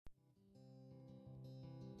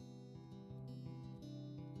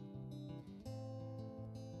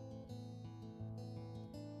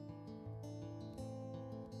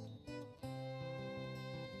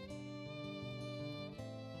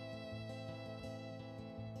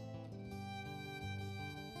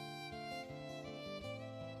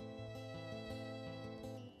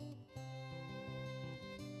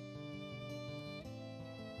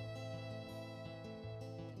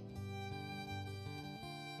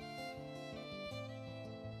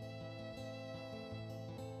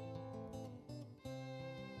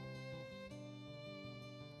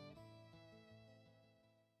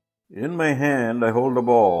In my hand I hold a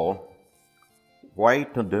ball,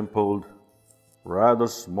 white and dimpled, rather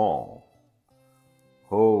small.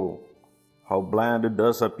 Oh, how bland it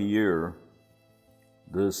does appear,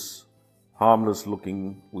 this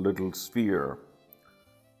harmless-looking little sphere.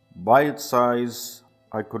 By its size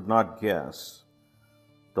I could not guess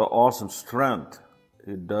the awesome strength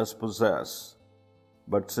it does possess.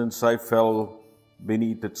 But since I fell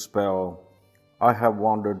beneath its spell, I have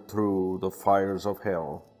wandered through the fires of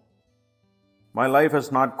hell. My life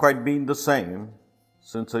has not quite been the same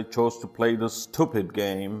since I chose to play this stupid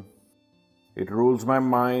game. It rules my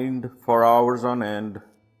mind for hours on end.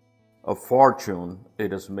 A fortune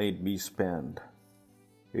it has made me spend.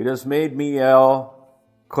 It has made me yell,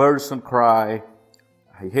 curse and cry.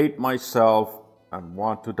 I hate myself and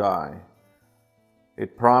want to die.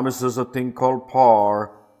 It promises a thing called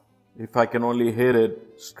power if I can only hit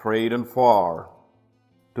it straight and far.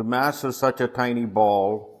 To master such a tiny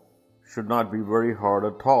ball should not be very hard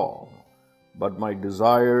at all. But my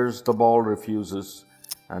desires the ball refuses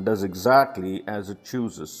and does exactly as it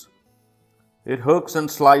chooses. It hooks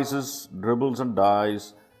and slices, dribbles and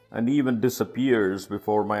dies, and even disappears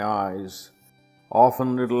before my eyes.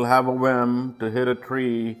 Often it'll have a whim to hit a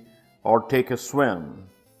tree or take a swim.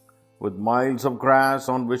 With miles of grass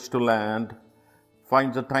on which to land,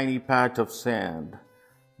 finds a tiny patch of sand,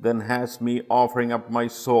 then has me offering up my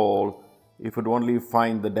soul if it only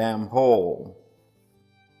find the damn hole.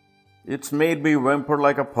 It's made me whimper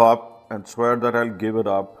like a pup and swear that I'll give it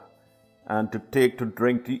up and to take to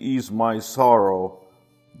drink to ease my sorrow,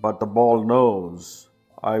 but the ball knows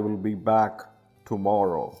I will be back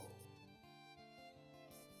tomorrow.